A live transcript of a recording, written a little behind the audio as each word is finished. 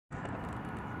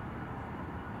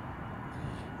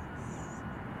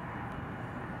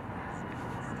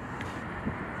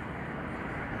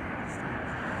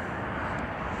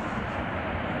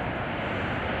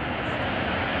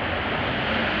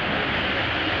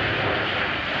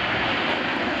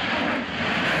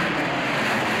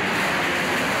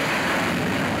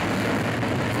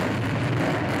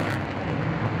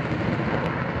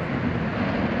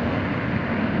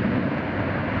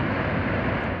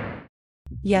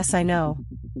Yes, I know.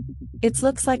 It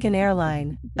looks like an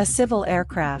airline, a civil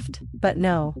aircraft, but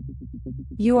no.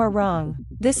 You are wrong.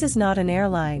 This is not an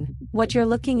airline. What you're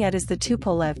looking at is the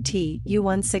Tupolev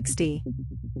Tu-160.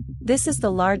 This is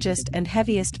the largest and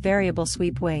heaviest variable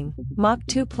sweep wing, Mach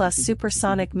 2 plus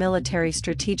supersonic military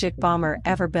strategic bomber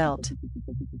ever built.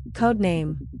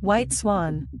 Codename,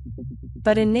 Whiteswan.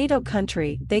 But in NATO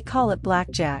country, they call it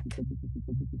Blackjack.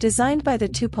 Designed by the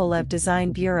Tupolev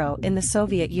Design Bureau in the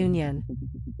Soviet Union.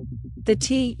 The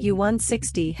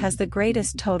Tu-160 has the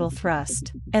greatest total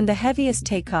thrust, and the heaviest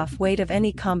takeoff weight of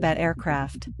any combat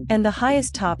aircraft, and the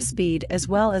highest top speed as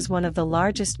well as one of the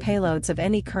largest payloads of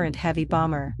any current heavy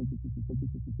bomber.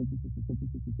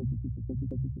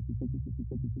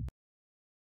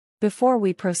 Before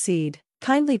we proceed,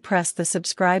 kindly press the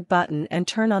subscribe button and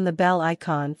turn on the bell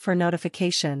icon for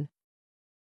notification.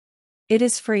 It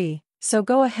is free, so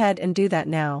go ahead and do that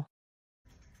now.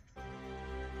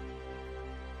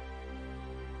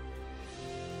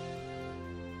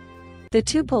 The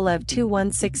Tupolev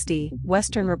Tu-160,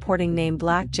 Western reporting name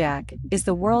Blackjack, is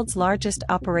the world's largest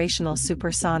operational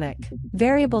supersonic,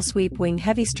 variable sweep wing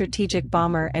heavy strategic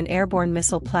bomber and airborne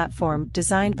missile platform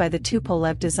designed by the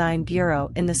Tupolev Design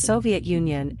Bureau in the Soviet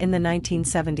Union in the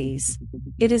 1970s.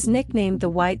 It is nicknamed the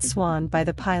White Swan by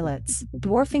the pilots,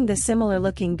 dwarfing the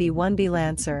similar-looking B-1B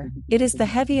Lancer. It is the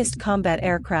heaviest combat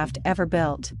aircraft ever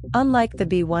built. Unlike the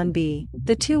B-1B,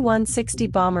 the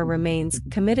Tu-160 bomber remains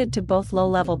committed to both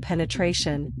low-level penetration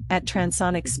at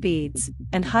transonic speeds,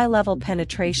 and high-level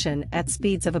penetration at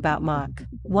speeds of about Mach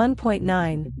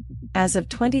 1.9. As of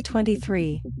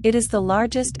 2023, it is the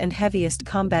largest and heaviest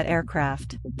combat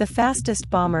aircraft, the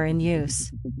fastest bomber in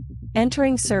use.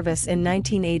 Entering service in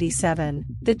 1987,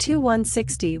 the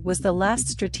Tu-160 was the last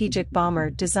strategic bomber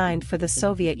designed for the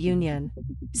Soviet Union.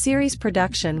 Series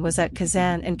production was at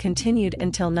Kazan and continued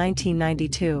until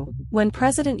 1992, when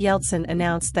President Yeltsin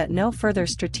announced that no further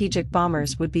strategic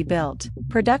bombers would be built.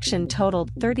 Production totaled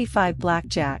 35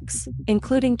 Blackjacks,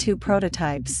 including 2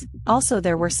 prototypes. Also,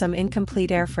 there were some incomplete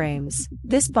airframes.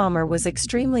 This bomber was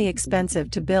extremely expensive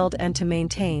to build and to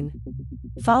maintain.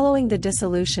 Following the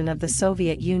dissolution of the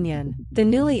Soviet Union, the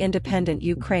newly independent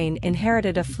Ukraine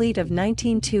inherited a fleet of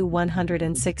 19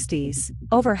 Tu-160s,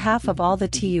 over half of all the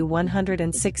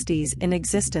Tu-160s in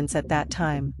existence at that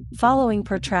time. Following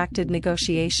protracted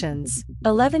negotiations,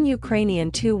 11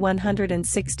 Ukrainian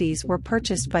Tu-160s were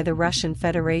purchased by the Russian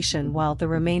Federation while the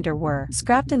remainder were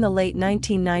scrapped in the late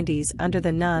 1990s under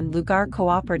the Non-Lugar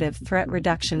Cooperative Threat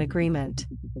Reduction Agreement.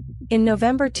 In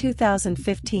November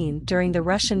 2015, during the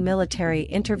Russian military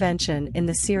intervention in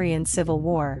the Syrian civil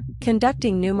war,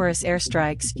 conducting numerous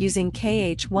airstrikes using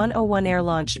Kh-101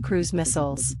 air-launched cruise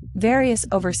missiles, various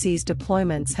overseas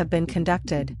deployments have been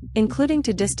conducted, including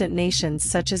to distant nations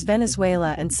such as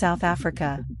Venezuela and South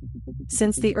Africa.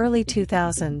 Since the early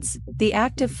 2000s, the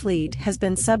active fleet has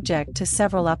been subject to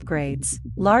several upgrades,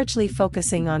 largely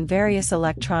focusing on various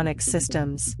electronic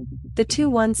systems. The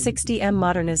Tu-160M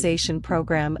modernization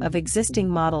program of existing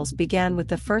models began with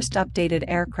the first updated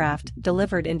aircraft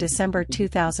delivered in December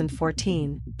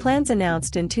 2014. Plans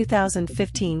announced in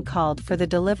 2015 called for the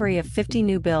delivery of 50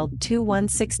 new-build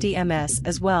Tu-160MS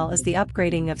as well as the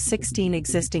upgrading of 16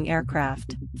 existing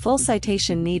aircraft. Full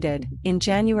citation needed. In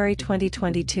January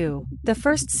 2022, the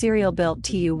first serial-built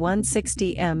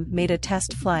Tu-160M made a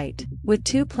test flight, with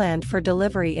 2 planned for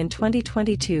delivery in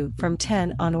 2022 from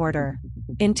 10 on order.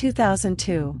 In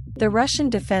 2002, the Russian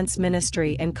Defense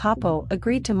Ministry and Kapo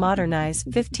agreed to modernize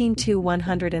 15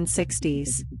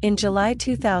 Tu-160s. In July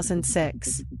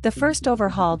 2006, the first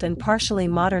overhauled and partially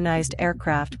modernized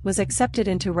aircraft was accepted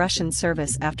into Russian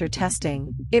service after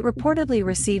testing. It reportedly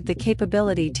received the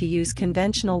capability to use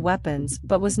conventional weapons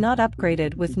but was not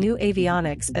upgraded with new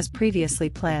avionics as previously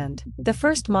planned. The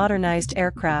first modernized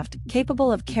aircraft,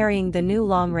 capable of carrying the new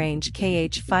long-range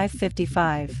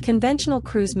Kh-555 conventional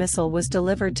cruise missile, was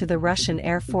delivered to the Russian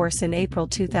Air Force in April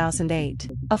 2008.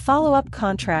 A follow-up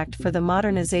contract for the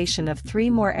modernization of 3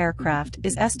 more aircraft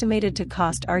is estimated to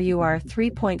cost RUR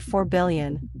 3.4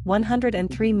 billion,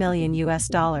 $103 million.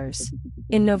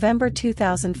 In November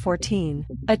 2014,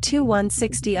 a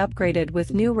Tu-160 upgraded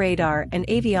with new radar and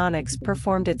avionics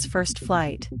performed its first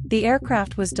flight. The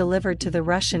aircraft was delivered to the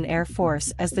Russian Air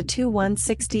Force as the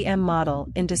Tu-160M model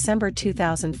in December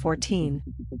 2014.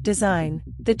 Design: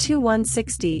 the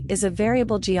Tu-160 is a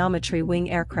variable geometry wing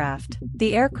aircraft.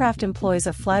 The aircraft employs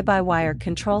a fly-by-wire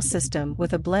control system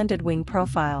with a blended wing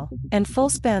profile, and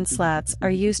full-span slats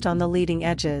are used on the leading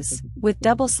edges, with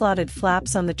double-slotted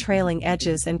flaps on the trailing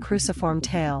edges and cruciform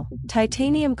tail.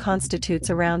 Titanium constitutes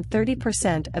around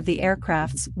 30% of the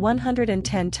aircraft's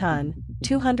 110-ton,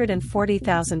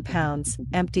 240,000 pounds,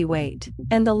 empty weight.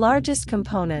 And the largest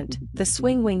component, the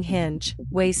swing wing hinge,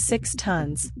 weighs 6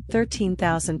 tons,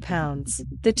 13,000 pounds.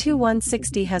 The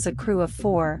Tu-160 has a crew of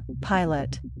 4,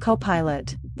 pilot,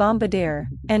 co-pilot, bombardier,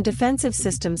 and defensive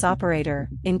systems operator,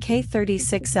 in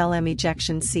K-36LM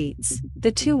ejection seats.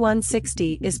 The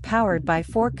Tu-160 is powered by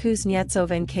 4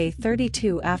 Kuznetsov and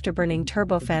K-32 afterburning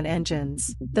turbofan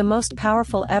engines, the most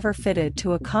powerful ever fitted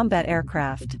to a combat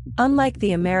aircraft. Unlike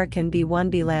the American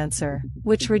B-1B Lancer,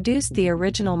 which reduced the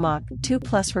original Mach 2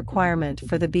 Plus requirement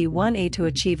for the B-1A to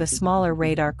achieve a smaller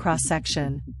radar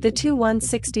cross-section, the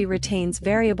Tu-160 retains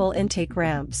variable intake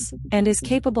ramps, and is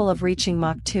capable of reaching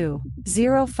Mach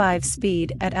 2.05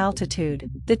 speed at altitude.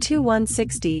 The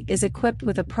Tu-160 is equipped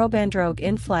with a Probandrogue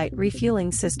in-flight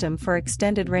refueling system for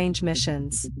extended range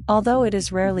missions. Although it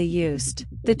is rarely used,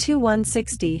 the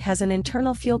Tu-160 has an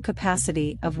internal fuel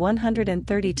capacity of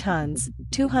 130 tons,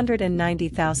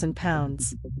 290,000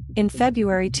 pounds. In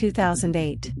February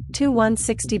 2008,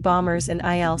 Tu-160 bombers and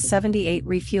Il-78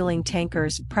 refueling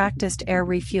tankers practiced air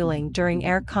refueling during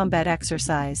air combat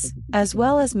exercise, as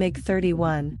well as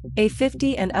MiG-31,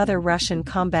 A-50 and other Russian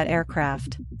combat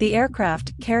aircraft. The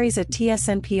aircraft carries a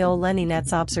TSNPO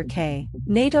Leninets Obser K,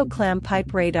 NATO clam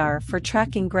pipe radar for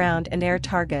tracking ground and air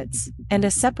targets, and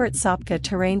a separate Sopka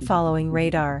terrain-following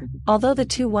radar. Although the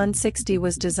Tu-160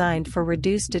 was designed for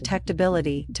reduced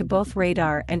detectability to both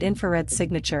radar and infrared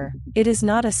signature, it is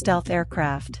not a stealth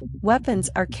aircraft. Weapons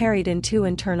are carried in 2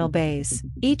 internal bays,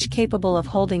 each capable of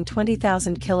holding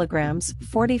 20,000 kilograms,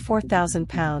 44,000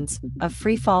 pounds, of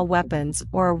free-fall weapons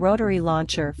or a rotary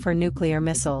launcher for nuclear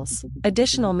missiles.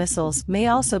 Additional missiles may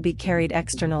also be carried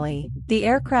externally. The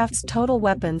aircraft's total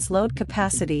weapons load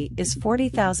capacity is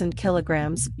 40,000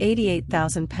 kilograms,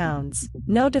 88,000 pounds.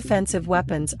 No defensive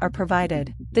weapons are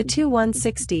provided. The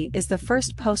Tu-160 is the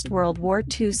first post-World War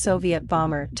II Soviet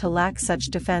bomber to lack such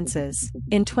defenses.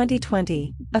 In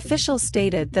 2020, officials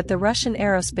stated that the Russian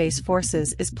Aerospace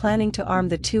Forces is planning to arm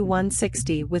the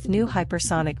Tu-160 with new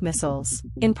hypersonic missiles,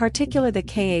 in particular the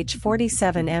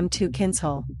Kh-47M2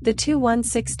 Kinzhal. The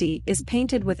Tu-160 is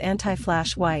painted with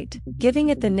anti-flash white, giving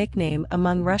it the nickname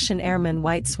among Russian airmen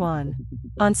Whiteswan.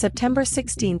 On September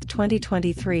 16,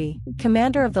 2023,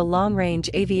 commander of the long-range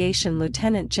aviation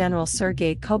Lieutenant General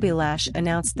Sergei Kobylash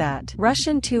announced that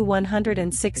Russian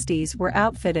Tu-160s were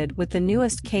outfitted with the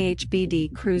newest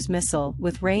KH-BD cruise missile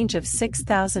with range of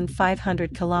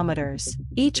 6,500 kilometers.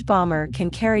 Each bomber can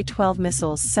carry 12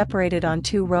 missiles separated on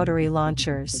 2 rotary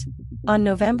launchers. On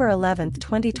November 11,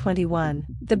 2021,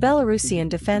 the Belarusian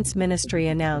Defense Ministry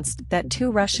announced that 2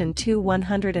 Russian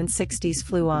Tu-160s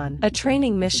flew on a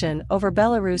training mission over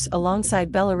Belarus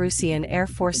alongside Belarusian Air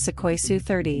Force Sukhoi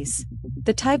Su-30s.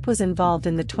 The type was involved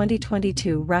in the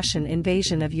 2022 Russian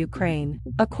invasion of Ukraine,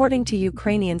 according to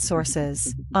Ukrainian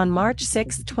sources. On March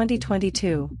 6,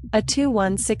 2022, a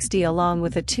Tu-160 along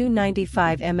with a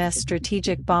Tu-95 MS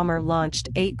strategic bomber launched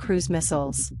 8 cruise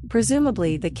missiles,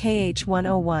 presumably the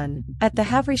Kh-101, at the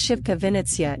Havrishivka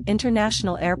Vinnytsia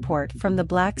International Airport from the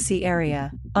Black Sea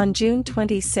area. On June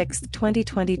 26,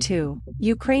 2022,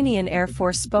 Ukrainian Air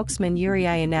Force spokesman Yuri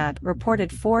Ianat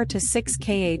reported 4 to 6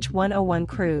 Kh-101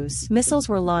 cruise missiles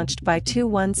were launched by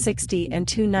Tu-160 and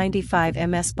Tu-95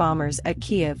 MS bombers at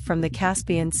Kiev from the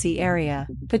Caspian Sea area.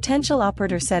 Potential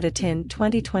operator said it in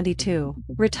 2022.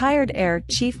 Retired Air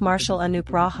Chief Marshal Anup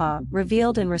Raha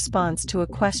revealed in response to a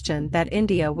question that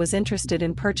India was interested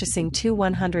in purchasing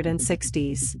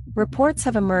Tu-160s. Reports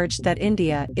have emerged that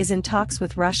India is in talks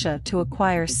with Russia to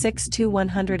acquire 6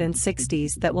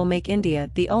 Tu-160s that will make India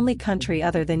the only country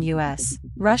other than US,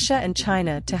 Russia and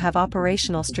China to have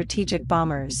operational strategic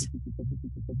bombers.